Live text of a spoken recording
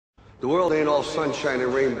The world ain't all sunshine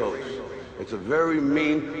and rainbows. It's a very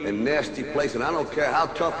mean and nasty place, and I don't care how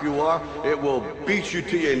tough you are, it will beat you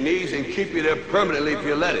to your knees and keep you there permanently if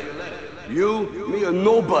you let it. You, me, or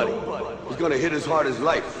nobody is gonna hit as hard as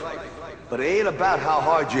life. But it ain't about how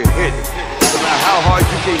hard you hit. It's about how hard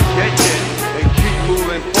you can get hit and keep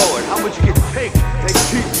moving forward. How much you can take and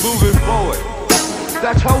keep moving forward.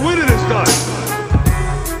 That's how winning is done.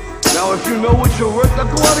 Now if you know what you're worth, now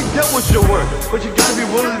go out and get what you're worth. But you gotta be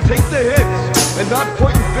willing to take the hits and not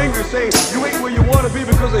pointing fingers saying you ain't where you wanna be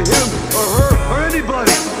because of him or her or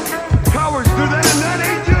anybody. Cowards do that and that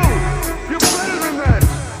ain't you. You're better than that.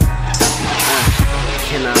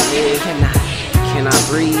 Can I live? Can I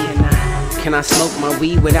breathe? Can I smoke my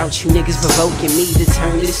weed without you niggas provoking me to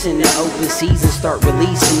turn this into open season? Start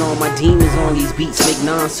releasing all my demons on these beats, make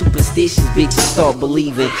non-superstitious bitches start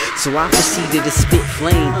believing. So I proceeded to spit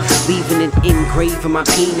flame, leaving an engraved of my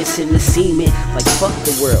penis in the semen. Like fuck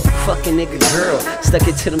the world, fuck a nigga girl, stuck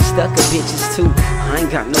it to them stucker bitches too. I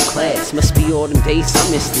ain't got no class, must be all them days I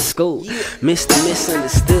missed in school. Mr.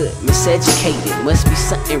 Misunderstood, miseducated, must be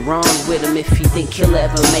something wrong with him if he think he'll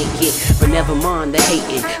ever make it. But never mind the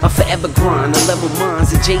hating, I'll forever grind. The level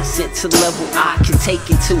mine's adjacent to the level I can take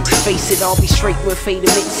it to. Face it, I'll be straight when fate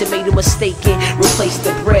admits it made a mistake. Replace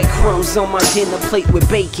the breadcrumbs on my dinner plate with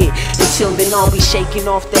bacon. Until then I'll be shaking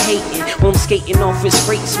off the hating when I'm skating off his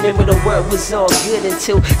rates. Remember the world was all good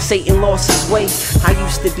until Satan lost his way. I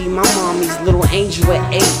used to be my mommy's little angel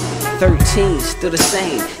at 8. 13, still the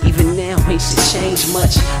same. Even now ain't shit changed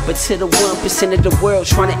much. But to the 1% of the world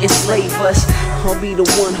trying to enslave us, I'll be the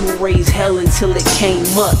one who raised hell until it came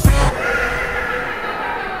up.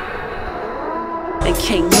 And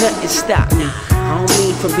can't nothing stop me. I don't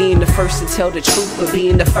mean for being the first to tell the truth, but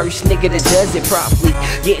being the first nigga that does it properly.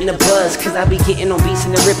 Getting the buzz, cause I be getting on beats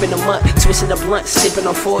and then ripping them up. Twisting the blunt, sipping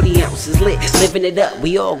on 40 ounces lit, living it up.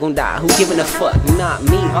 We all gon' die, who giving a fuck? Not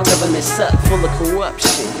me, our government's up, full of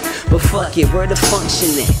corruption. But fuck it, where the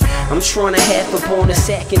function at? I'm trying to half up on a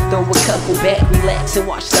sack and throw a couple back, relax and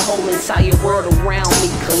watch the whole entire world around me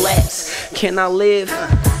collapse. Can I live?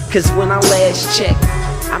 Cause when I last checked,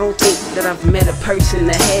 I don't think that I've met a person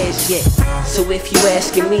that has yet. So if you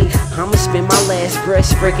asking me, I'ma spend my last breath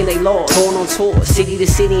breaking they laws, going on tour, city to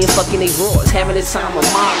city and fucking they roars, having the time of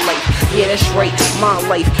my life. Yeah, that's right, my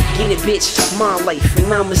life. Get it, bitch, my life. And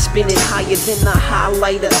I'ma spin it higher than the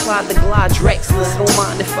highlighter. Clyde the Glide Drexlers. Don't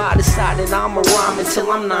mind if I decide that I'ma rhyme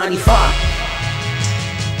until I'm 95.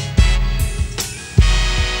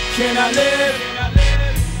 Can I live?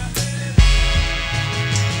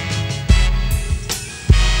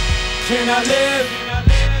 Can I live?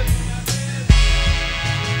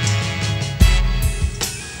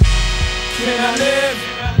 Can I live?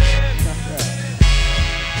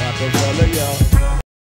 Rockefeller, y'all.